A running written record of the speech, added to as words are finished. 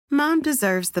Mom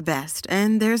deserves the best,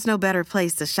 and there's no better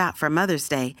place to shop for Mother's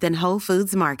Day than Whole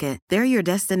Foods Market. They're your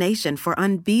destination for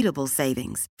unbeatable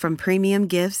savings, from premium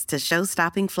gifts to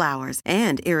show-stopping flowers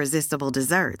and irresistible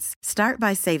desserts. Start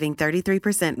by saving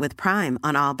 33% with Prime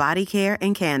on all body care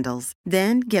and candles.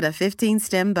 Then get a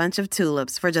 15-stem bunch of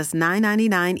tulips for just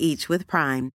 $9.99 each with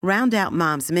Prime. Round out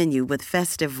Mom's menu with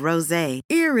festive rosé,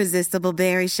 irresistible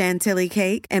berry chantilly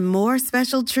cake, and more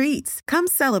special treats. Come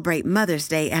celebrate Mother's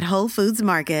Day at Whole Foods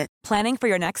Market. Planning for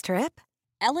your next trip?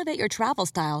 Elevate your travel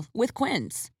style with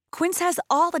Quince. Quince has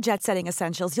all the jet-setting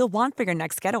essentials you'll want for your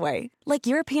next getaway, like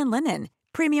European linen,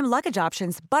 premium luggage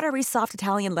options, buttery soft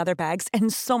Italian leather bags,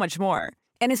 and so much more.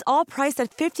 And is all priced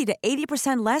at 50 to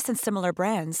 80% less than similar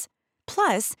brands.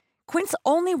 Plus, Quince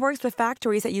only works with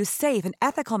factories that use safe and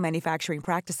ethical manufacturing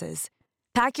practices.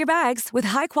 Pack your bags with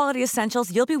high-quality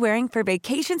essentials you'll be wearing for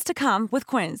vacations to come with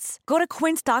Quince. Go to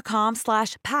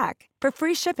quince.com/pack for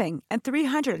free shipping and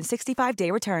 365-day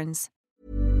returns.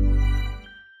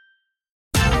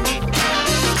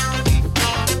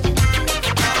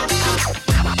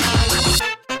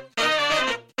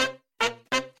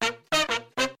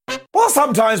 Well,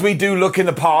 sometimes we do look in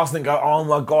the past and go, oh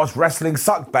my gosh, wrestling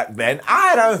sucked back then.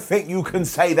 I don't think you can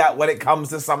say that when it comes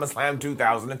to SummerSlam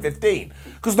 2015.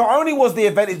 Because not only was the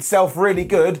event itself really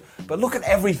good, but look at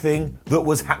everything that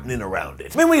was happening around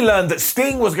it. I mean, we learned that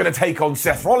Sting was going to take on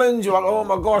Seth Rollins. You're like, oh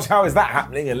my gosh, how is that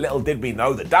happening? And little did we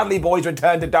know that Dudley Boyz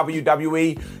returned to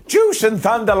WWE, Jushin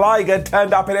Thunder Liger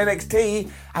turned up in NXT,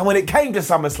 and when it came to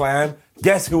SummerSlam,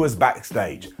 guess who was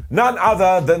backstage? None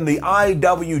other than the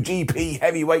IWGP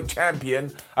Heavyweight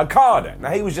Champion, Okada.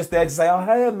 Now, he was just there to say, oh,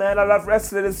 hey, man, I love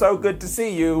wrestling. It's so good to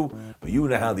see you. But you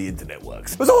know how the internet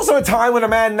works. There was also a time when a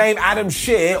man named Adam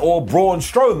Shear, or Braun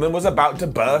Strowman, was about to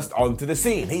burst onto the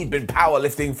scene. He'd been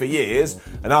powerlifting for years,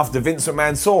 and after Vince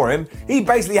McMahon saw him, he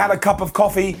basically had a cup of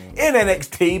coffee in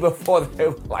NXT before they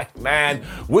were like, man,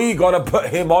 we gotta put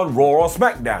him on Raw or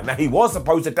SmackDown. Now, he was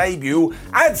supposed to debut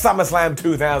at SummerSlam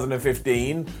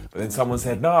 2015, but then someone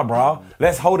said, nah, brah,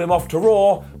 let's hold him off to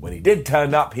Raw. When he did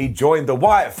turn up, he joined the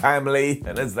Wyatt family,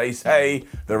 and as they say,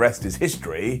 the rest is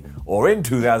history. Or in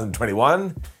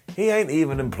 2021, he ain't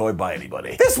even employed by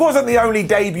anybody. This wasn't the only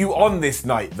debut on this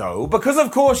night, though, because of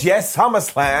course, yes,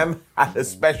 SummerSlam had a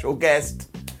special guest,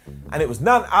 and it was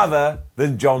none other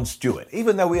than Jon Stewart.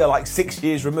 Even though we are like 6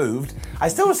 years removed, I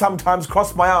still sometimes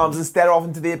cross my arms and stare off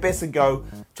into the abyss and go,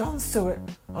 Jon Stewart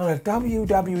on a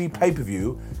WWE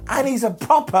pay-per-view, and he's a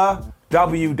proper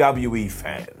WWE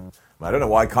fan. I don't know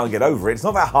why I can't get over it. It's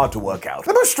not that hard to work out.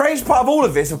 The most strange part of all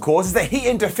of this, of course, is that he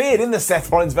interfered in the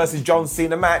Seth Rollins versus John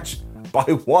Cena match by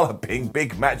walloping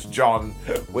Big Match John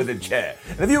with a chair.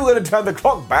 And if you were going to turn the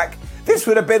clock back, this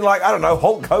would have been like, I don't know,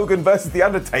 Hulk Hogan versus The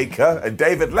Undertaker, and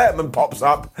David Letterman pops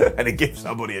up and he gives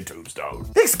somebody a tombstone.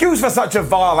 The excuse for such a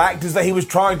vile act is that he was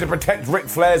trying to protect Ric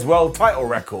Flair's world title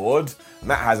record, and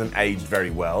that hasn't aged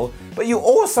very well. But you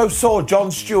also saw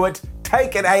Jon Stewart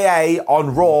take an AA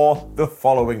on Raw the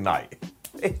following night.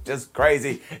 It's just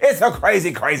crazy. It's a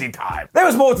crazy, crazy time. There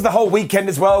was more to the whole weekend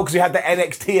as well, because we had the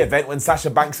NXT event when Sasha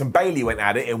Banks and Bayley went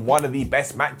at it in one of the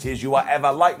best matches you are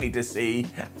ever likely to see.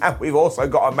 And we've also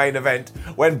got a main event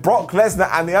when Brock Lesnar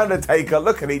and The Undertaker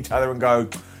look at each other and go,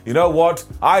 you know what?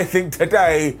 I think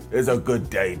today is a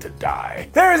good day to die.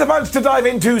 There is a bunch to dive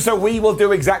into, so we will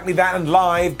do exactly that, and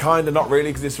live, kinda not really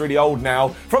because it's really old now,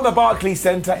 from the Barclays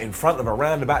Centre in front of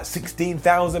around about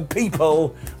 16,000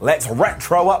 people. Let's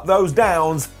retro up those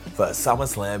downs for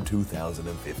SummerSlam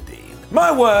 2015. My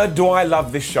word, do I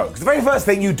love this show. Because the very first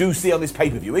thing you do see on this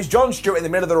pay-per-view is Jon Stewart in the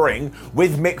middle of the ring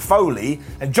with Mick Foley,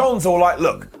 and Jon's all like,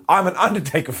 look, I'm an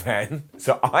Undertaker fan,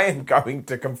 so I am going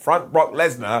to confront Brock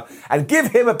Lesnar and give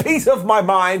him a piece of my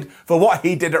mind for what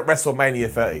he did at WrestleMania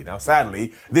 30. Now,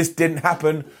 sadly, this didn't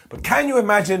happen, but can you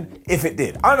imagine if it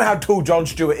did? I don't know how tall Jon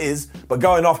Stewart is, but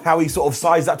going off how he sort of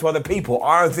sized up to other people,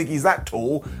 I don't think he's that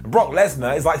tall. Brock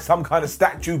Lesnar is like some kind of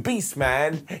statue beast,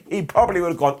 man. He probably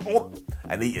would have gone, oh,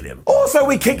 and eaten him. Also,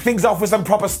 we kick things off with some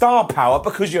proper star power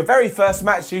because your very first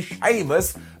match is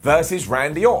Sheamus versus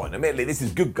Randy Orton. Admittedly, this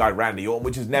is good guy Randy Orton,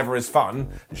 which is never as fun.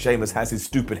 Sheamus has his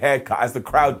stupid haircut as the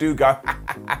crowd do go,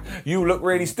 you look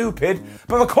really stupid.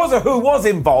 But because of who was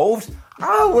involved,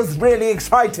 I was really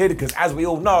excited because, as we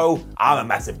all know, I'm a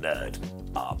massive nerd.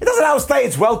 It doesn't outstay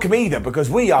its welcome either, because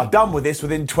we are done with this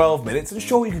within 12 minutes, and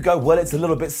sure, you could go, well, it's a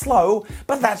little bit slow,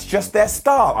 but that's just their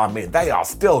style. I mean, they are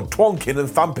still twonking and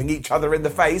thumping each other in the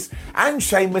face, and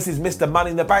Sheamus is Mr.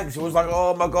 Money in the Bank, so it was like,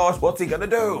 oh my gosh, what's he gonna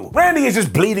do? Randy is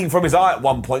just bleeding from his eye at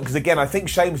one point, because again, I think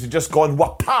Sheamus had just gone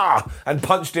wah-pa and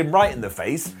punched him right in the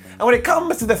face, and when it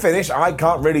comes to the finish, I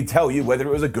can't really tell you whether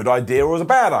it was a good idea or was a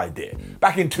bad idea.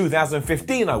 Back in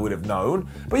 2015, I would have known.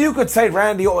 But you could say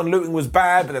Randy Orton looting was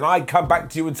bad, but then I'd come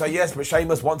back to you and say, yes, but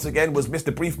Sheamus once again was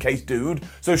Mr. Briefcase Dude,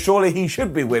 so surely he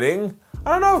should be winning.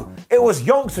 I don't know. It was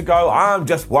yonks ago. I'm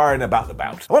just worrying about the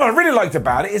bout. What I really liked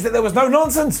about it is that there was no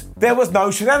nonsense. There was no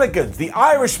shenanigans. The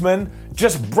Irishman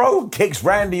just bro kicks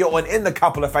Randy Orton in the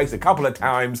face a couple of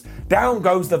times. Down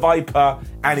goes the Viper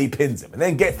and he pins him. And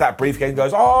then gets that briefcase and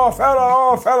goes, oh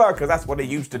fella, because that's what he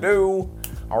used to do.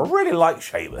 I really like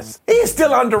Sheamus. He's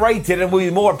still underrated and will be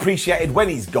more appreciated when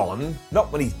he's gone.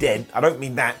 Not when he's dead, I don't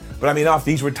mean that. But I mean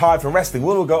after he's retired from wrestling,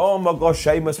 we'll all go, oh my gosh,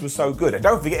 Sheamus was so good. And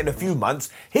don't forget in a few months,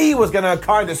 he was going to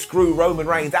kind of screw Roman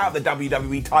Reigns out of the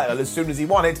WWE title as soon as he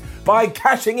won it by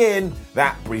cashing in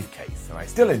that briefcase. And I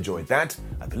still enjoyed that.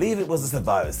 I believe it was a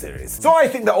Survivor Series. So I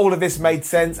think that all of this made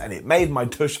sense and it made my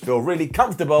tush feel really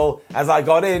comfortable as I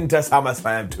got into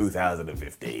SummerSlam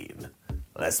 2015.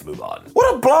 Let's move on.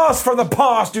 What a blast from the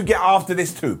past you get after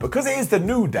this too, because it is the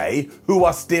New Day, who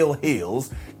are still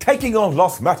heels, taking on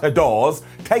Los Matadors,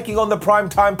 taking on the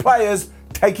Primetime Players,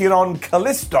 taking on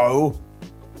Kalisto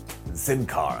and Sin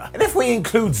Cara. And if we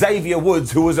include Xavier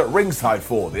Woods, who was at ringside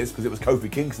for this, because it was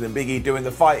Kofi Kingston and Big E doing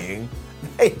the fighting,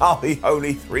 they are the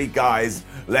only three guys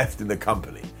left in the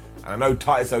company. And I know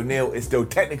Titus O'Neil is still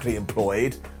technically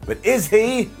employed, but is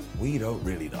he? We don't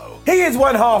really know. He is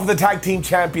one half of the tag team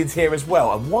champions here as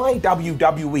well, and why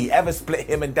WWE ever split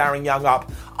him and Darren Young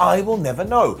up, I will never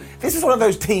know. This is one of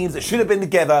those teams that should have been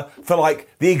together for like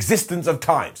the existence of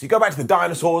time. So you go back to the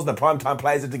dinosaurs, and the Primetime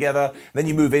Players are together, then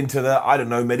you move into the, I don't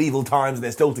know, medieval times and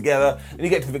they're still together, then you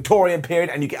get to the Victorian period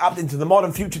and you get up into the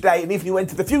modern future day, and if you went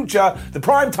to the future, the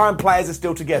Primetime Players are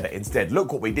still together. Instead,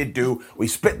 look what we did do, we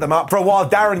split them up. For a while,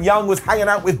 Darren Young was hanging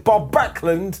out with Bob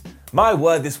Backlund. My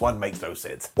word, this one makes no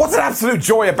sense. What's an absolute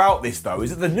joy about this, though,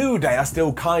 is that the New Day are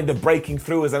still kind of breaking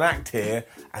through as an act here,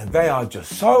 and they are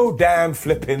just so damn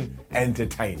flippin'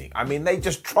 entertaining. I mean, they're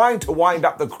just trying to wind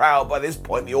up the crowd. By this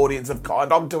point, the audience have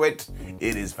caught onto it.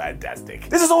 It is fantastic.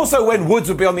 This is also when Woods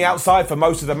would be on the outside for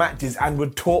most of the matches and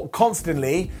would talk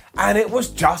constantly, and it was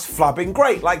just flubbing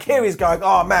great. Like here he's going,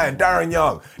 oh man, Darren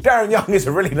Young. Darren Young is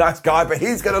a really nice guy, but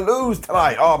he's gonna lose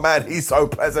tonight. Oh man, he's so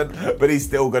pleasant, but he's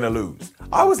still gonna lose.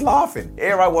 I was laughing.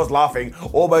 Here I was laughing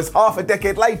almost half a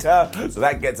decade later, so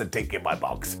that gets a tick in my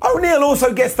box. O'Neil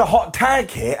also gets the hot tag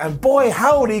here, and boy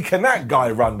howdy can that guy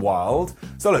run wild.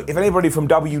 So look, if anybody from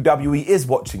WWE is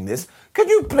watching this, could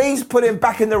you please put him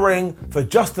back in the ring for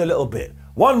just a little bit?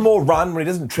 One more run where he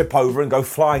doesn't trip over and go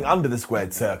flying under the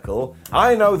squared circle.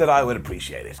 I know that I would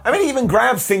appreciate it. I mean, he even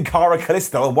grabs Sin Cara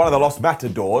Kalisto and one of the Los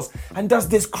Matadors and does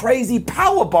this crazy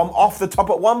powerbomb off the top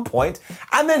at one point,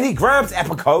 and then he grabs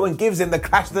Epico and gives him the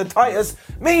Clash of the Titans,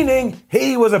 meaning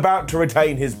he was about to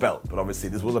retain his belt. But obviously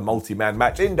this was a multi-man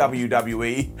match in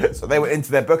WWE, so they went into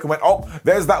their book and went, oh,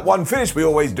 there's that one finish we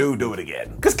always do it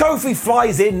again. Because Kofi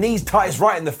flies in, knees Titus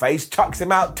right in the face, chucks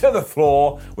him out to the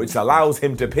floor, which allows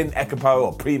him to pin Epico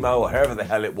or Primo or whoever the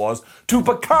hell it was to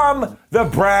become the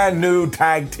brand new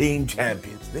tag team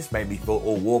champions. This made me feel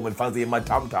all warm and fuzzy in my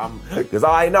tum-tum because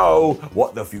I know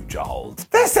what the future holds.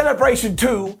 Their celebration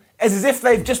too is as if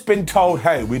they've just been told,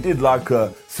 hey, we did like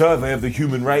a survey of the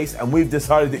human race and we've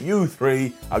decided that you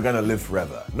three are gonna live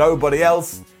forever. Nobody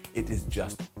else. It is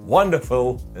just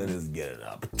wonderful and is getting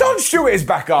up. Jon Stewart is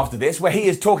back after this, where he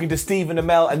is talking to Stephen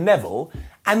Amell and Neville,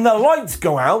 and the lights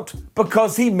go out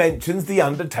because he mentions the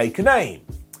Undertaker name.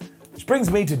 Which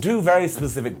brings me to two very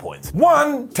specific points.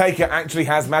 One, Taker actually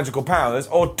has magical powers,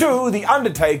 or two, the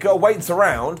Undertaker waits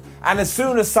around, and as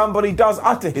soon as somebody does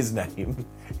utter his name,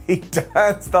 he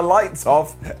turns the lights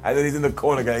off, and then he's in the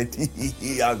corner going,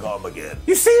 I got him again.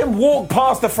 You see him walk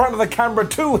past the front of the camera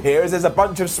too here, as there's a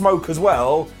bunch of smoke as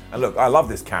well. And look, I love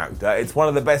this character. It's one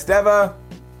of the best ever.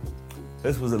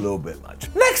 This was a little bit much.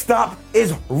 Next up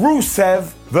is Rusev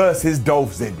versus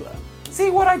Dolph Ziggler. See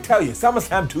what I tell you,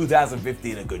 SummerSlam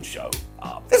 2015, a good show.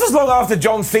 This was long after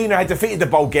John Cena had defeated the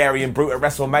Bulgarian Brute at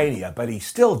WrestleMania, but he's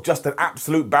still just an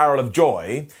absolute barrel of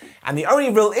joy. And the only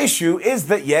real issue is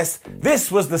that, yes,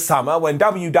 this was the summer when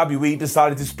WWE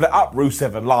decided to split up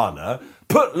Rusev and Lana,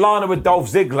 put Lana with Dolph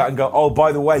Ziggler and go, oh,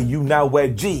 by the way, you now wear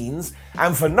jeans,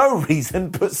 and for no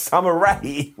reason put Summer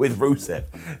Rae with Rusev.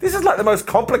 This is like the most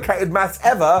complicated match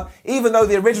ever, even though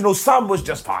the original Sum was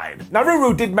just fine. Now,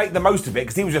 Ruru did make the most of it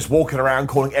because he was just walking around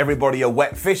calling everybody a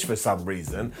wet fish for some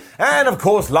reason. And of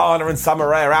course, Lana and Summer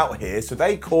Rae are out here, so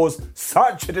they cause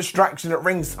such a distraction at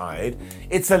ringside.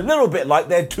 It's a little bit like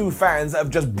they're two two fans that have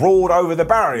just brawled over the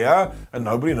barrier and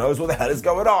nobody knows what the hell is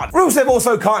going on. Rusev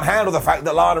also can't handle the fact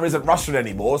that Lana isn't Russian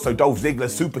anymore, so Dolph Ziggler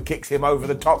super kicks him over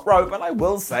the top rope, and I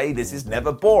will say this is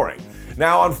never boring.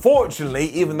 Now, unfortunately,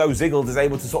 even though Ziggler is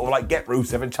able to sort of like get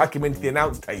Rusev and chuck him into the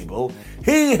announce table,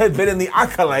 he had been in the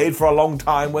accolade for a long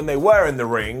time when they were in the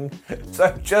ring.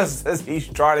 So just as he's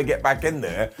trying to get back in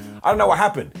there, I don't know what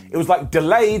happened. It was like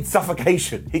delayed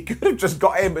suffocation. He could have just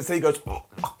got in, but so he goes,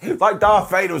 it's like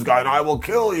Darth Vader was going, I will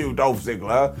kill you, Dolph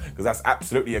Ziggler, because that's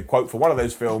absolutely a quote from one of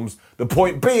those films. The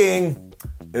point being,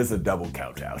 it's a double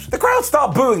count out. The crowd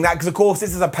start booing that because, of course,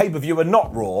 this is a pay-per-view and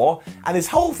not Raw, and this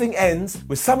whole thing ends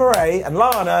with Summer Rae and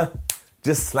Lana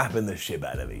just slapping the shit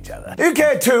out of each other. If you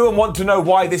care too and want to know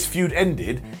why this feud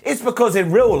ended, it's because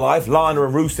in real life, Lana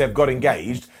and Rusev got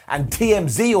engaged, and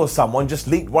TMZ or someone just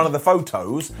leaked one of the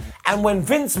photos, and when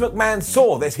Vince McMahon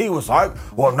saw this, he was like,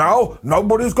 well now,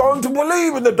 nobody's going to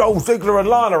believe in the Dolph Ziggler and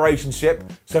Lana relationship,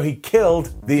 so he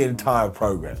killed the entire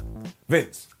program.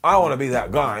 Vince, I want to be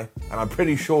that guy, and I'm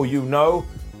pretty sure you know,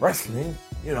 wrestling,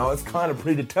 it's kind of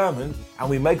predetermined, and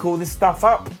we make all this stuff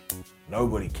up.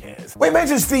 Nobody cares. We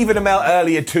mentioned Stephen Amell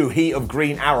earlier too, he of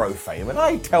Green Arrow fame, and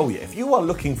I tell you, if you are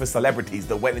looking for celebrities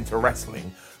that went into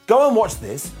wrestling, go and watch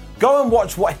this, go and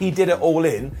watch what he did at All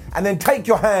In, and then take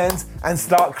your hands and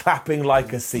start clapping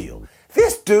like a seal.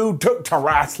 This dude took to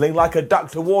wrestling like a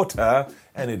duck to water,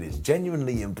 and it is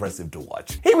genuinely impressive to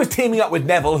watch. He was teaming up with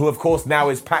Neville, who of course now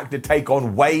is packed to take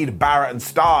on Wade Barrett and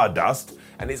Stardust,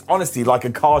 and it's honestly like a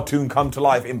cartoon come to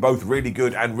life in both really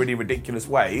good and really ridiculous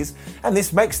ways, and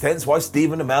this makes sense why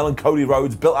Stephen Amell and Cody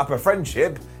Rhodes built up a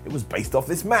friendship. It was based off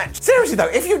this match. Seriously though,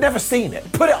 if you've never seen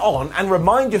it, put it on and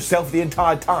remind yourself the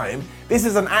entire time this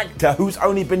is an actor who's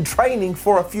only been training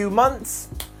for a few months.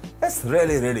 That's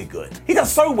really, really good. He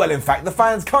does so well, in fact, the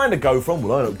fans kind of go from,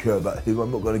 well, I don't care about him,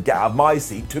 I'm not going to get out of my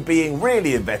seat, to being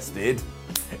really invested,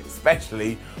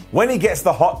 especially when he gets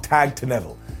the hot tag to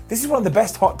Neville. This is one of the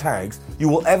best hot tags you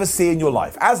will ever see in your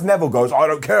life. As Neville goes, I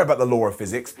don't care about the law of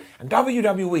physics, and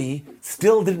WWE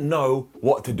still didn't know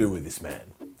what to do with this man.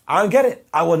 I don't get it.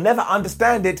 I will never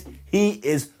understand it. He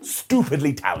is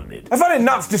stupidly talented. I find it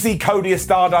nuts to see Cody as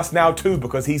Stardust now too,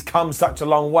 because he's come such a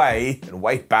long way. And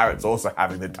Wade Barrett's also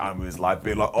having the time of his life,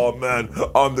 being like, oh man,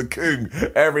 I'm the king.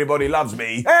 Everybody loves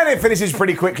me. And it finishes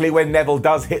pretty quickly when Neville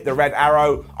does hit the red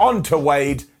arrow onto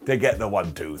Wade to get the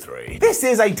 1, 2, 3. This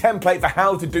is a template for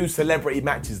how to do celebrity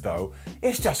matches though.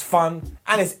 It's just fun,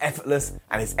 and it's effortless,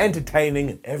 and it's entertaining,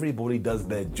 and everybody does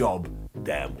their job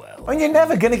damn well. And you're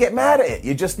never gonna get mad at it.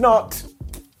 You're just not.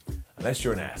 Unless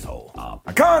you're an asshole.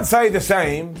 I can't say the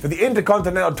same for the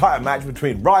Intercontinental title match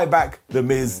between Ryback, The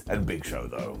Miz, and Big Show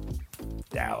though.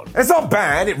 Down. It's not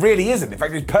bad, it really isn't. In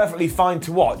fact, it's perfectly fine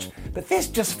to watch. But this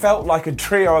just felt like a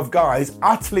trio of guys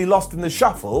utterly lost in the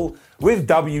shuffle, with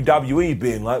WWE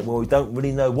being like, well, we don't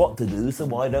really know what to do, so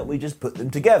why don't we just put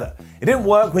them together? It didn't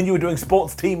work when you were doing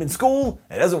sports team in school,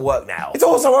 it doesn't work now. It's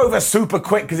also over super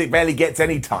quick because it barely gets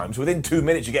any time, so within 2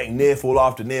 minutes you're getting near fall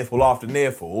after near fall after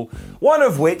near fall, one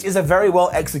of which is a very well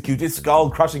executed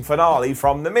skull-crushing finale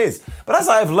from The Miz. But as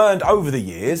I have learned over the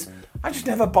years, I just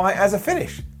never buy it as a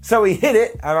finish. So he hit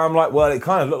it, and I'm like, well, it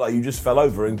kind of looked like you just fell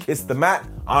over and kissed the mat.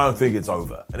 I don't think it's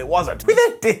over. And it wasn't. We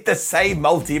then did the same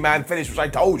multi-man finish, which I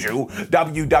told you,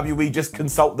 WWE just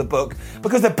consult the book,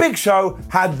 because the Big Show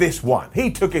had this one.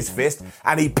 He took his fist,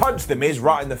 and he punched The Miz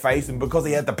right in the face, and because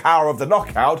he had the power of the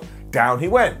knockout, down he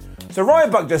went. So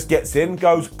Ryback just gets in,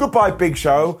 goes, goodbye Big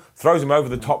Show, throws him over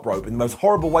the top rope in the most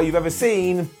horrible way you've ever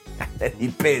seen, and then he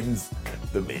pins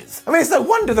The Miz. I mean, it's no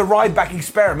wonder the Ryback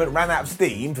experiment ran out of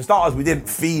steam. For starters, we didn't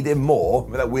feed him more.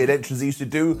 Remember that weird entrance he used to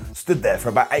do? Stood there for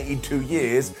about 82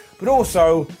 years. But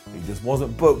also, he just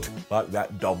wasn't booked like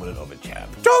that dominant of a champ.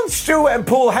 Jon Stewart and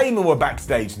Paul Heyman were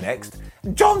backstage next.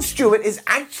 Jon Stewart is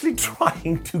actually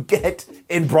trying to get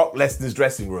in Brock Lesnar's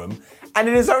dressing room, and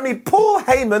it is only Paul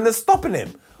Heyman that's stopping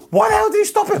him. Why the hell did he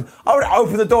stop him? I would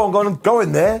open the door and go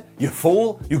in there, you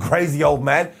fool, you crazy old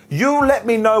man. You let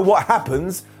me know what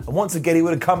happens. And once again, he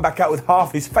would have come back out with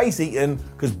half his face eaten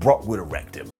because Brock would have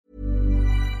wrecked him.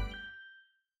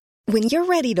 When you're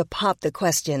ready to pop the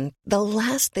question, the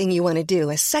last thing you want to do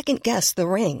is second-guess the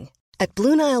ring. At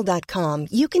BlueNile.com,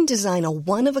 you can design a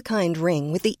one-of-a-kind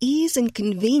ring with the ease and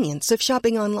convenience of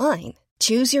shopping online.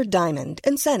 Choose your diamond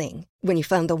and setting. When you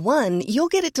find the one, you'll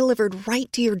get it delivered right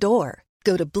to your door.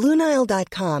 Go to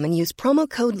BlueNile.com and use promo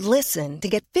code LISTEN to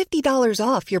get $50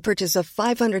 off your purchase of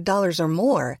 $500 or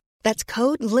more. That's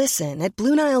code LISTEN at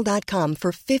BlueNile.com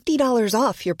for $50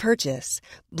 off your purchase.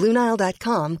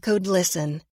 BlueNile.com, code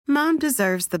LISTEN. Mom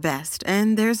deserves the best,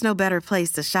 and there's no better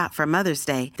place to shop for Mother's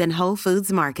Day than Whole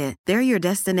Foods Market. They're your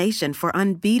destination for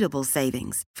unbeatable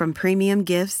savings, from premium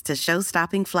gifts to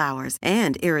show-stopping flowers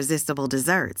and irresistible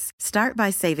desserts. Start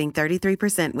by saving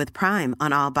 33% with Prime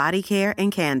on all body care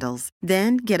and candles.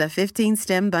 Then get a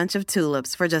 15-stem bunch of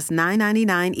tulips for just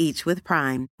 $9.99 each with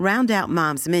Prime. Round out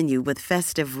Mom's menu with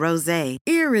festive rosé,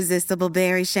 irresistible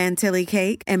berry chantilly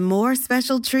cake, and more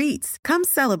special treats. Come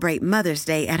celebrate Mother's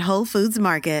Day at Whole Foods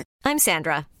Market. I'm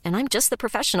Sandra, and I'm just the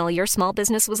professional your small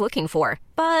business was looking for.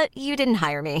 But you didn't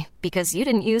hire me because you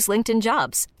didn't use LinkedIn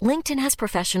Jobs. LinkedIn has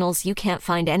professionals you can't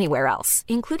find anywhere else,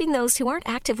 including those who aren't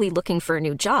actively looking for a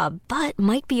new job, but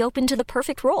might be open to the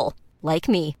perfect role, like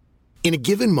me. In a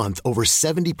given month, over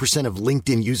 70% of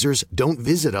LinkedIn users don't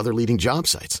visit other leading job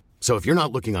sites. So if you're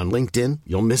not looking on LinkedIn,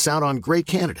 you'll miss out on great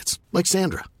candidates, like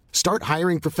Sandra. Start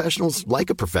hiring professionals like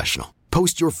a professional.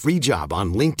 Post your free job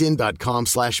on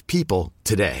linkedin.com/people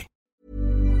today.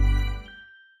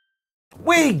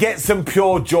 We get some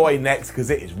pure joy next because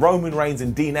it is Roman Reigns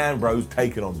and Dean Ambrose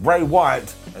taking on Bray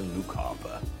Wyatt and Luke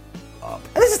Harper. And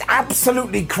this is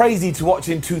absolutely crazy to watch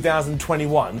in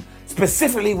 2021,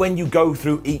 specifically when you go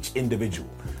through each individual.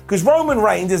 Because Roman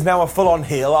Reigns is now a full-on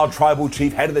heel, our tribal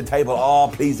chief, head of the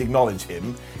table, please acknowledge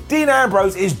him. Dean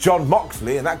Ambrose is Jon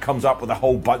Moxley, and that comes up with a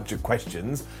whole bunch of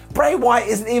questions. Bray Wyatt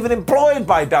isn't even employed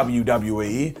by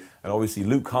WWE. And obviously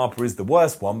Luke Harper is the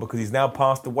worst one because he's now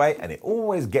passed away, and it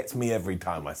always gets me every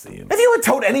time I see him. If you had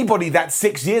told anybody that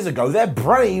 6 years ago, their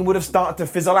brain would have started to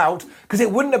fizzle out because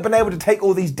it wouldn't have been able to take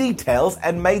all these details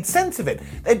and made sense of it.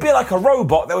 They'd be like a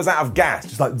robot that was out of gas,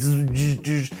 just like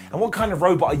zzz. And what kind of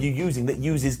robot are you using that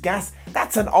uses gas?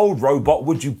 That's an old robot,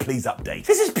 would you please update?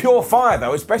 This is pure fire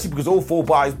though, especially because all four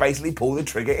guys basically pull the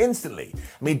trigger instantly.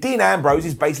 I mean, Dean Ambrose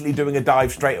is basically doing a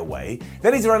dive straight away,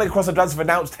 then he's running across a dozen of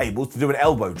announce tables to do an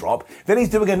elbow drop, then he's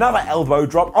doing another elbow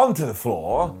drop onto the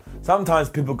floor. Sometimes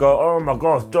people go, oh my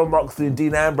gosh, Jon Moxley and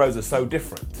Dean Ambrose are so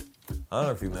different. I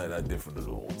don't think they're that different at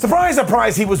all. Surprise,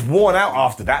 surprise, he was worn out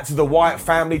after that, so the Wyatt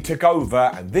family took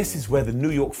over, and this is where the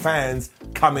New York fans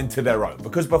come into their own.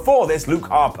 Because before this, Luke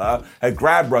Harper had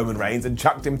grabbed Roman Reigns and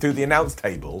chucked him through the announce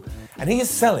table, and he is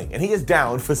selling, and he is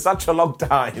down for such a long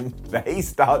time that he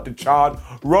started to chant,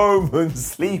 Roman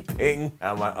sleeping.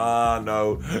 I'm like,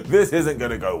 no, this isn't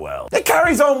gonna go well. It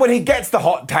carries on when he gets the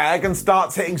hot tag and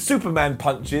starts hitting Superman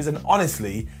punches, and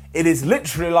honestly, it is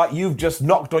literally like you've just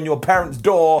knocked on your parents'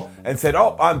 door and said,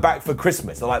 oh, I'm back for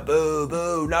Christmas. They're like, boo,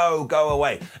 boo, no, go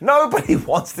away. Nobody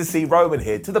wants to see Roman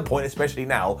here, to the point, especially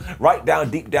now, right down,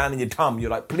 deep down in your tum, you're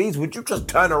like, please, would you just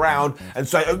turn around and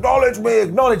say, acknowledge me,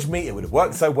 acknowledge me. It would have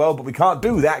worked so well, but we can't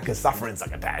do that because suffering's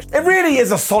like a dash. It really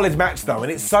is a solid match though,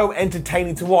 and it's so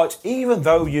entertaining to watch, even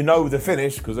though you know the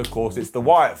finish, because of course it's the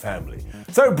Wyatt family.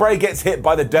 So Bray gets hit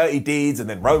by the dirty deeds, and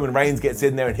then Roman Reigns gets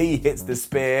in there and he hits the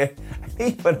spear.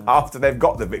 Even after they've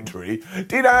got the victory,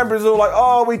 Dean Ambrose is all like,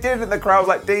 oh, we did it. And the crowd's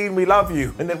like, Dean, we love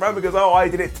you. And then Roman goes, oh, I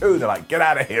did it too. They're like, get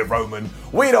out of here, Roman.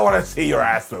 We don't want to see your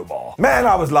ass no more. Man,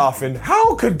 I was laughing.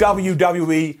 How could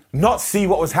WWE not see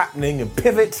what was happening and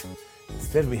pivot?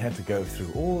 Instead, we had to go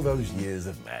through all those years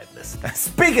of madness.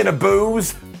 Speaking of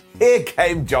booze, here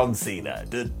came John Cena.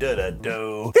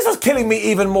 This was killing me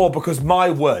even more because, my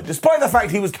word, despite the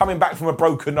fact he was coming back from a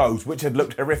broken nose, which had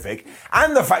looked horrific,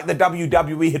 and the fact that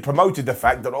WWE had promoted the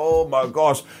fact that, oh my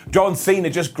gosh, John Cena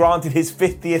just granted his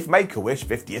 50th Make-A-Wish,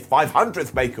 50th,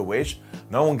 500th Make-A-Wish,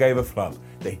 no one gave a flub.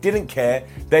 They didn't care.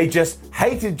 They just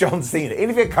hated John Cena. Even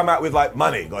if he come out with like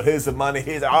money, God, here's some money,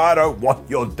 I don't want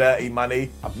your dirty money.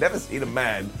 I've never seen a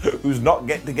man who's not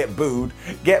get booed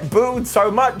so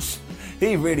much.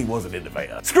 He really was an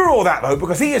innovator. Screw all that though,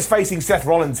 because he is facing Seth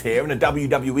Rollins here in a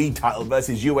WWE title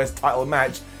versus US title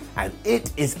match, and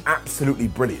it is absolutely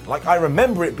brilliant. Like, I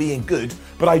remember it being good,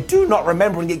 but I do not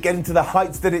remember it getting to the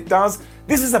heights that it does.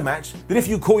 This is a match that if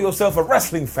you call yourself a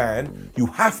wrestling fan, you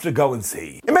have to go and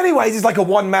see. In many ways, it's like a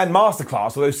one-man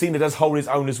masterclass, although Cena does hold his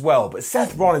own as well. But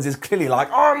Seth Rollins is clearly like,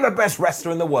 I'm the best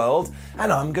wrestler in the world,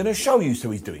 and I'm going to show you. So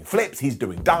he's doing flips, he's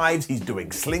doing dives, he's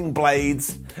doing sling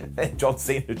blades. And John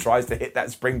Cena tries to hit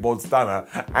that springboard stunner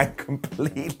and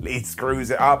completely screws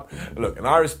it up. Look, and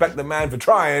I respect the man for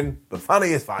trying, but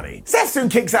funny is funny. Seth soon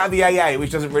kicks out of the AA,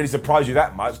 which doesn't really surprise you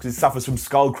that much because he suffers from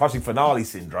skull-crushing finale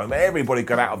syndrome. Everybody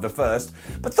got out of the first.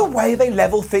 But the way they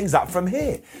level things up from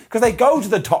here, because they go to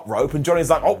the top rope and Johnny's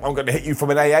like, oh, I'm going to hit you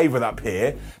from an AA with up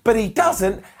here, but he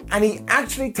doesn't, and he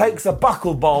actually takes a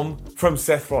buckle bomb from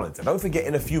Seth Rollins. And don't forget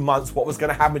in a few months what was going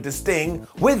to happen to Sting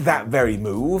with that very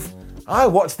move. I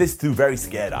watched this through very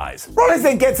scared eyes. Rollins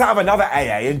then gets out of another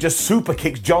AA and just super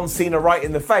kicks John Cena right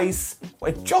in the face.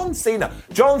 When John Cena,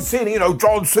 John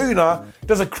Cena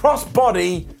does a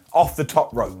crossbody off the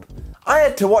top rope. I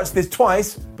had to watch this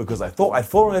twice because I thought I'd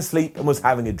fallen asleep and was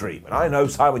having a dream. And I know,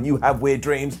 Simon, you have weird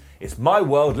dreams. It's my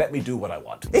world, let me do what I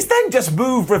want. It's then just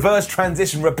move, reverse,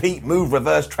 transition, repeat, move,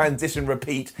 reverse, transition,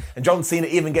 repeat. And John Cena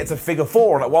even gets a figure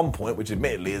 4 on at one point, which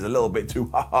admittedly is a little bit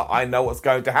too, I know what's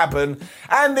going to happen.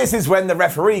 And this is when the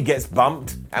referee gets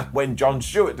bumped and when Jon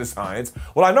Stewart decides,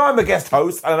 well, I know I'm a guest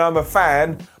host and I'm a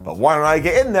fan, but why don't I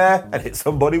get in there and hit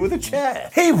somebody with a chair?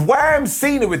 He whams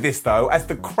Cena with this though, as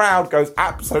the crowd goes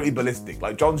absolutely ballistic.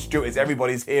 Like Jon Stewart is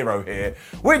everybody's hero here,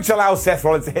 which allows Seth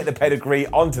Rollins to hit the pedigree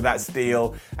onto that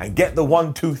steel and get the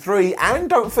 1, 2, 3, and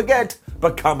don't forget,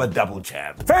 become a double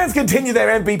champ. Fans continue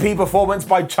their MVP performance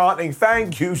by chanting,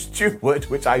 "Thank you, Stewart,"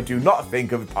 which I do not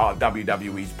think of part of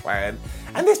WWE's plan.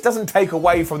 And this doesn't take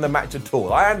away from the match at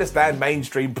all. I understand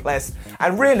mainstream plus,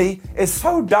 and really, it's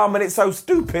so dumb and it's so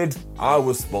stupid, I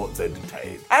was sports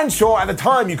entertained. And sure, at the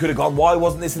time you could have gone, why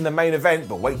wasn't this in the main event?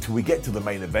 But wait till we get to the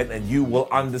main event and you will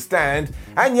understand.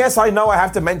 And yes, I know I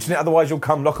have to mention it, otherwise you'll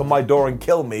come knock on my door and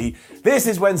kill me. This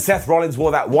is when Seth Rollins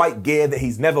wore that white gear that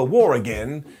he's never wore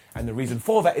again. And the reason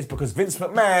for that is because Vince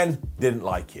McMahon didn't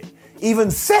like it.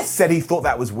 Even Seth said he thought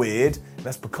that was weird.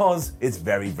 That's because it's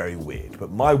very, very weird.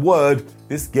 But my word,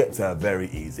 this gets a very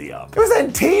easy up. It was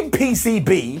then Team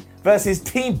PCB versus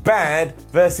Team Bad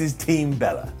versus Team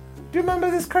Bella. Do you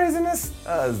remember this craziness?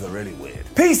 This is really weird.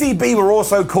 PCB were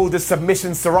also called the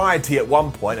Submission Sorority at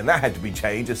one point, and that had to be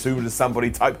changed as soon as somebody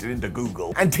typed it into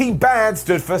Google. And Team Bad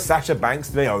stood for Sasha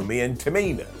Banks, Naomi, and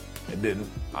Tamina. It didn't.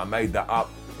 I made that up.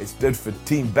 It stood for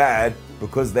Team Bad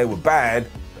because they were bad.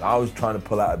 I was trying to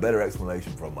pull out a better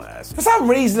explanation from my ass. For some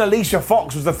reason, Alicia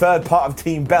Fox was the third part of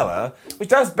Team Bella, which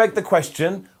does beg the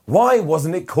question, why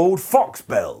wasn't it called Fox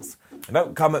Bells? And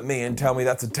don't come at me and tell me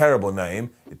that's a terrible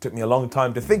name. It took me a long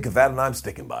time to think of that and I'm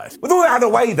sticking by it. With all that out of the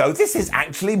way though, this is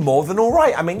actually more than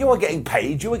alright. I mean, you were getting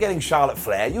Paige, you were getting Charlotte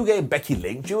Flair, you were getting Becky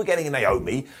Lynch, you were getting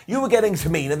Naomi, you were getting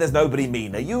Tamina, there's nobody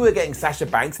meaner, you were getting Sasha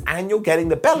Banks, and you're getting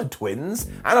the Bella Twins,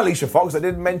 and Alicia Fox, I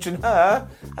didn't mention her,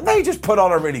 and they just put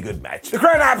on a really good match. The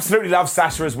crowd absolutely loves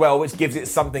Sasha as well, which gives it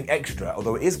something extra,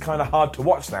 although it is kind of hard to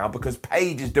watch now because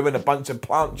Paige is doing a bunch of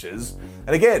planches,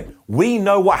 and again, we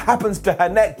know what happens to her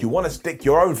neck. You want to stick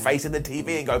your own face in the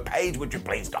TV and go, Paige, would you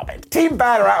please stop it? Team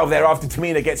Bad are out of there after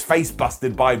Tamina gets face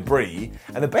busted by Brie.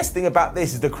 And the best thing about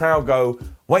this is the crowd go,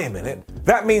 wait a minute,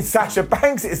 that means Sasha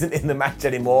Banks isn't in the match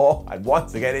anymore. And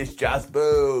once again, it's just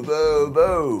boo, boo,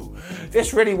 boo.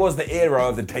 This really was the era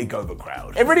of the takeover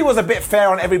crowd. It really was a bit fair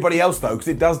on everybody else though, because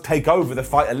it does take over the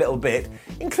fight a little bit,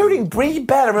 including Brie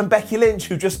Bella and Becky Lynch,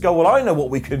 who just go, well, I know what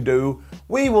we can do.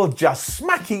 We will just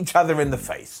smack each other in the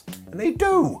face. And they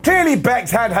do. Clearly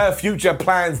Bex had her future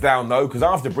plans down though, because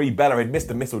after Brie Bella had missed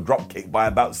a missile dropkick by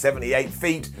about 78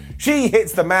 feet, she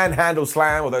hits the manhandle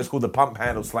slam, although it's called the pump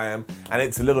handle slam, and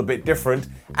it's a little bit different,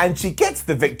 and she gets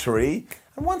the victory.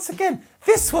 And once again,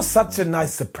 this was such a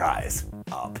nice surprise.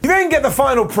 You then get the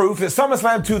final proof that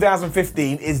SummerSlam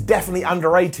 2015 is definitely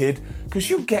underrated, because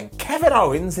you get Kevin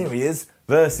Owens, here he is,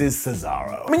 versus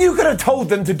Cesaro. I mean, you could have told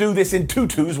them to do this in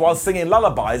tutus while singing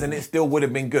lullabies and it still would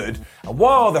have been good. And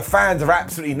while the fans are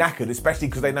absolutely knackered, especially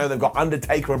because they know they've got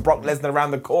Undertaker and Brock Lesnar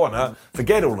around the corner,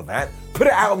 forget all of that. Put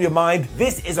it out of your mind.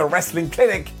 This is a wrestling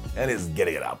clinic and it's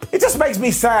getting it up. It just makes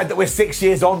me sad that we're 6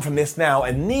 years on from this now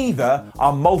and neither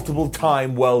are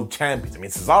multiple-time world champions. I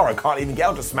mean, Cesaro can't even get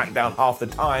onto SmackDown half the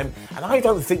time, and I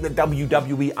don't think that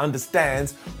WWE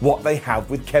understands what they have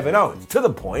with Kevin Owens, to the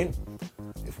point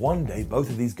if one day both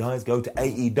of these guys go to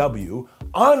AEW,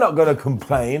 I'm not going to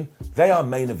complain. They are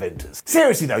main eventers.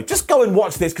 Seriously though, just go and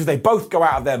watch this because they both go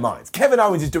out of their minds. Kevin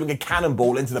Owens is doing a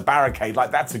cannonball into the barricade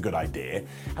like that's a good idea.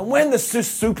 And when the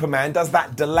Superman does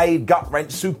that delayed gut-wrench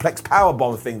suplex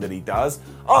powerbomb thing that he does,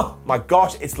 oh my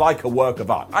gosh, it's like a work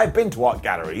of art. I've been to art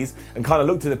galleries and kind of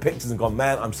looked at the pictures and gone,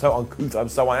 man, I'm so uncouth, I'm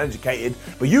so uneducated,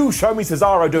 but you show me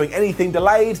Cesaro doing anything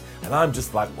delayed, and I'm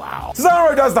just like, wow.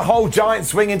 Cesaro does the whole giant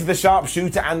swing into the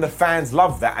sharpshooter, and the fans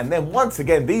love that. And then once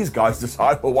again, these guys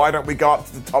decide, well, why don't we go up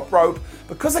to the top rope?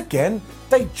 Because again,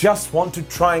 they just want to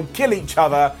try and kill each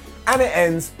other. And it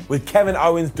ends with Kevin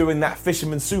Owens doing that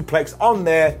fisherman suplex on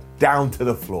there down to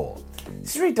the floor.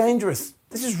 This is really dangerous.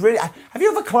 This is really... Have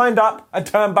you ever climbed up a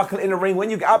turnbuckle in a ring? When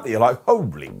you get up there, you're like,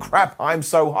 holy crap, I'm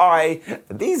so high.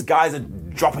 And these guys are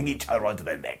dropping each other onto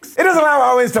their necks. It does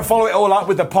allow Owens to follow it all up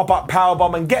with the pop-up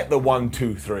powerbomb and get the 1,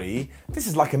 2, 3. This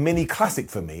is like a mini classic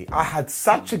for me. I had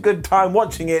such a good time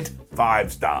watching it.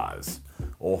 5 stars.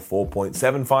 Or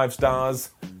 4.75 stars.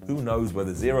 Who knows where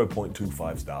the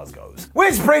 0.25 stars goes.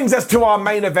 Which brings us to our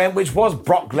main event, which was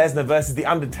Brock Lesnar versus The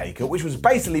Undertaker, which was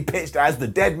basically pitched as the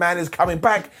dead man is coming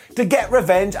back to get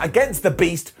revenge against the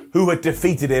Beast who had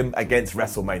defeated him against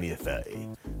WrestleMania 30.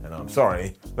 And And I'm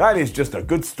sorry, that is just a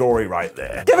good story right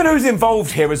there. Given who's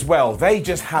involved here as well, they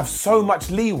just have so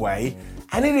much leeway,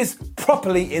 and it is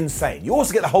properly insane. You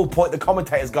also get the whole point, the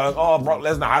commentators going, oh, Brock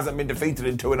Lesnar hasn't been defeated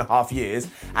in 2.5 years,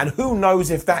 and who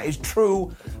knows if that is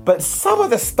true, but some of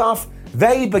the stuff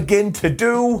they begin to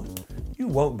do, you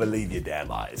won't believe your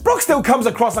damn eyes. Brock still comes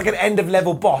across like an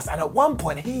end-of-level boss, and at one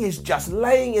point he is just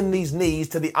laying in these knees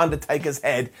to The Undertaker's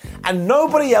head, and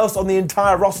nobody else on the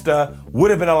entire roster would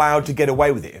have been allowed to get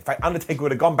away with it. In fact, Undertaker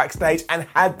would have gone backstage and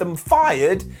had them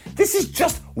fired. This is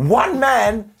just one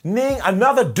man kneeing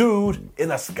another dude in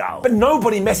the skull. But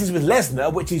nobody messes with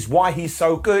Lesnar, which is why he's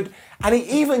so good, and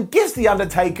he even gives The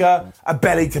Undertaker a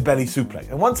belly-to-belly suplex.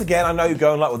 And once again, I know you're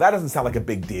going like, well, that doesn't sound like a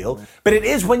big deal, but it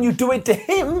is when you do it to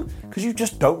him, because you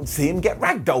just don't see him get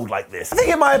ragdolled like this. I think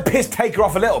it might have pissed Taker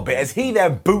off a little bit, as he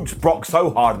then boots Brock so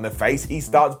hard in the face, he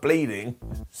starts bleeding.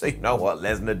 So you know what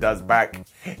Lesnar does back?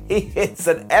 He hits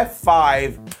an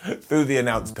F5 through the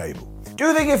announce table. Do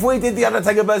you think if we did The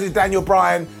Undertaker versus Daniel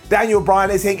Bryan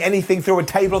is hitting anything through a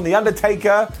table on The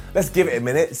Undertaker? Let's give it a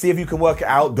minute, see if you can work it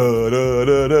out. The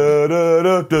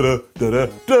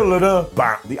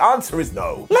answer is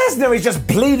no. Lesnar is just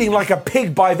bleeding like a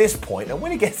pig by this point, and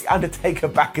when he gets The Undertaker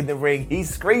back in the ring, he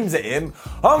screams at him,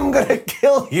 I'm gonna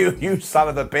kill you, you son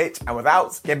of a bitch. And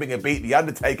without skipping a beat, The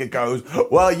Undertaker goes,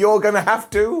 well, you're gonna have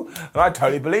to. And I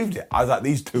totally believed it. I was like,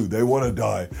 these two, they wanna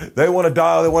die. They wanna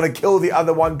die or they wanna kill the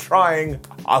other one trying.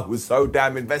 I was so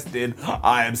damn invested.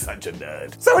 I am such a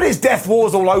nerd. So it is death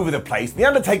wars all over the place. The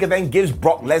Undertaker then gives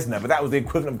Brock Lesnar, but that was the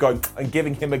equivalent of going and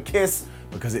giving him a kiss,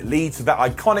 because it leads to that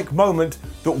iconic moment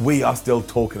that we are still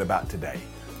talking about today.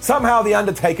 Somehow The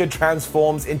Undertaker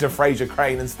transforms into Fraser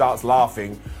Crane and starts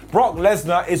laughing. Brock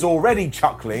Lesnar is already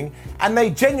chuckling, and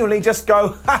they genuinely just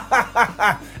go ha ha ha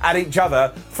ha at each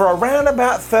other for around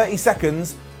about 30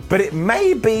 seconds, but it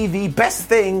may be the best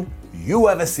thing you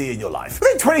ever see in your life.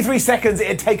 Within 23 seconds, it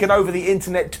had taken over the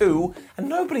internet too, and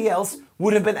nobody else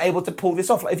would have been able to pull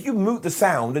this off. Like, if you mute the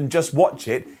sound and just watch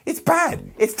it, it's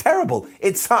bad, it's terrible,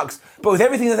 it sucks. But with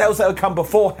everything else that had come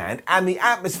beforehand and the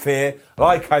atmosphere,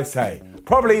 like I say,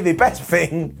 probably the best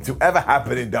thing to ever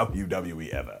happen in WWE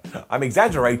ever. I'm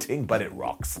exaggerating, but it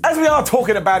rocks. As we are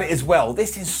talking about it as well,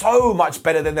 this is so much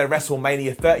better than their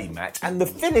WrestleMania 30 match, and the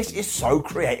finish is so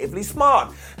creatively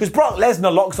smart. Because Brock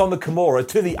Lesnar locks on the Kimura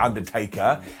to The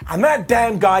Undertaker, and that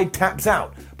damn guy taps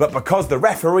out. But because the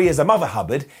referee is a mother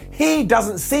hubbard, he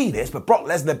doesn't see this, but Brock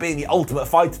Lesnar, being the ultimate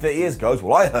fighter that he is, goes,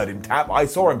 well, I heard him tap, I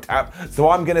saw him tap, so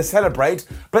I'm gonna celebrate.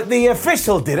 But the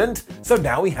official didn't, so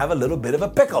now we have a little bit of a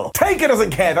pickle. Taker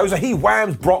doesn't care though, so he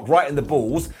whams Brock right in the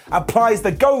balls, applies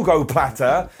the go-go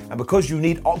platter, and because you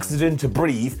need oxygen to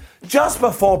breathe, just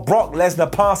before Brock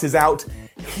Lesnar passes out,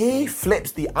 he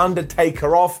flips The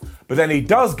Undertaker off, but then he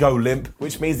does go limp,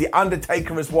 which means The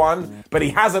Undertaker has won, but he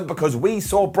hasn't, because we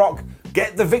saw Brock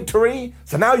get the victory.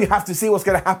 So now you have to see what's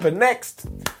going to happen next.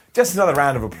 Just another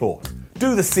round of applause.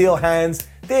 Do the seal hands.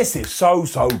 This is so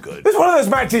good. It's one of those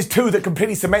matches too that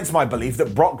completely cements my belief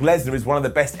that Brock Lesnar is one of the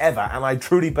best ever, and I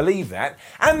truly believe that.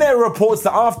 And there are reports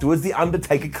that afterwards The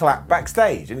Undertaker collapsed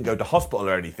backstage. Didn't go to hospital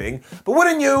or anything. But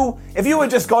wouldn't you? If you had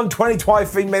just gone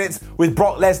 20-23 minutes with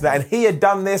Brock Lesnar and he had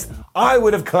done this, I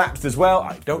would have collapsed as well.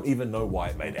 I don't even know why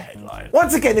it made a headline.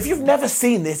 Once again, if you've never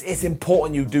seen this, it's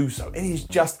important you do so. It is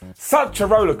just such a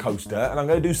roller coaster, and I'm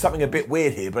going to do something a bit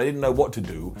weird here, but I didn't know what to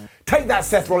do. Take that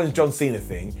Seth Rollins John Cena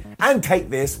thing and take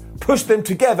this, push them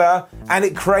together, and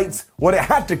it creates what it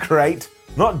had to create,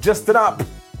 not just an up,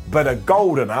 but a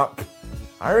golden up.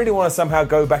 I really want to somehow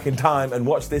go back in time and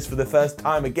watch this for the first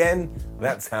time again.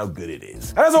 That's how good it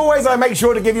is. And as always, I make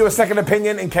sure to give you a second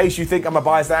opinion in case you think I'm a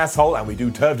biased asshole, and we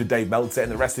do turn to Dave Meltzer in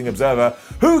the Wrestling Observer,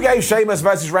 who gave Sheamus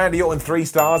versus Randy Orton 3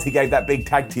 stars. He gave that big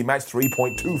tag team match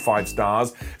 3.25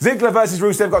 stars. Ziggler versus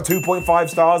Rusev got 2.5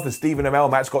 stars. The Stephen Amell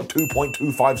match got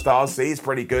 2.25 stars. See, it's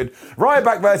pretty good.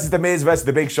 Ryback versus The Miz versus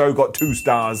The Big Show got 2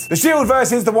 stars. The Shield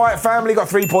versus the Wyatt family got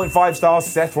 3.5 stars.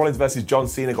 Seth Rollins versus John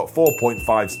Cena got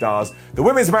 4.5 stars. The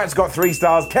women's match got 3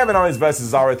 stars. Kevin Owens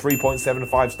versus Cesaro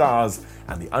 3.75 stars.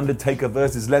 And The Undertaker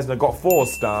versus Lesnar got 4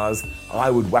 stars. I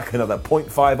would whack another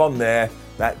 0.5 on there.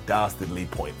 That dastardly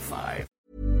 0.5.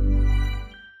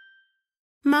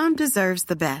 Mom deserves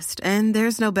the best, and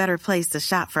there's no better place to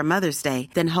shop for Mother's Day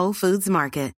than Whole Foods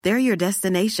Market. They're your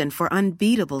destination for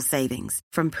unbeatable savings,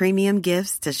 from premium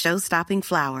gifts to show-stopping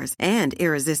flowers and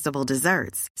irresistible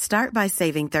desserts. Start by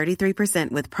saving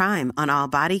 33% with Prime on all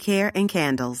body care and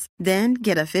candles. Then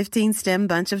get a 15-stem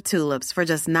bunch of tulips for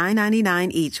just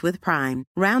 $9.99 each with Prime.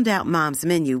 Round out Mom's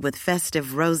menu with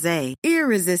festive rosé,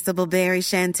 irresistible berry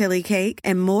chantilly cake,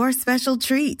 and more special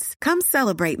treats. Come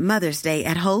celebrate Mother's Day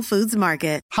at Whole Foods Market.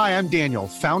 Market. Hi, I'm Daniel,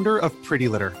 founder of Pretty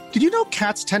Litter. Did you know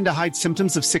cats tend to hide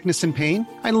symptoms of sickness and pain?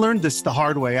 I learned this the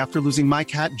hard way after losing my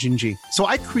cat, Gingy. So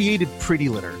I created Pretty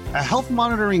Litter, a health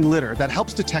monitoring litter that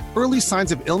helps detect early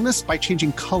signs of illness by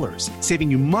changing colors,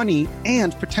 saving you money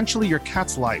and potentially your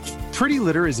cat's life. Pretty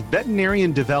Litter is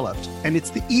veterinarian developed, and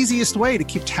it's the easiest way to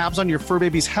keep tabs on your fur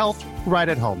baby's health right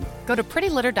at home. Go to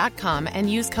prettylitter.com and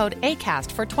use code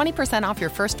ACAST for 20% off your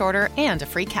first order and a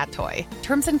free cat toy.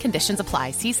 Terms and conditions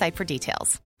apply. See site for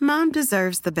details. Mom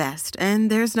deserves the best, and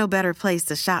there's no better place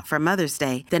to shop for Mother's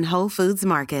Day than Whole Foods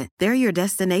Market. They're your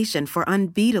destination for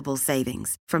unbeatable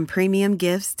savings, from premium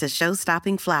gifts to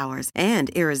show-stopping flowers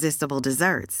and irresistible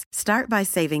desserts. Start by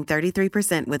saving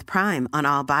 33% with Prime on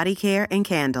all body care and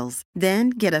candles.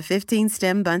 Then get a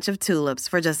 15-stem bunch of tulips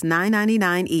for just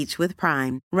 $9.99 each with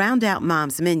Prime. Round out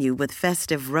Mom's menu with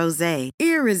festive rosé,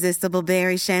 irresistible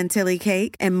berry chantilly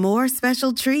cake, and more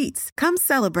special treats. Come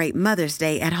celebrate Mother's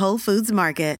Day at Whole Foods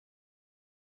Market.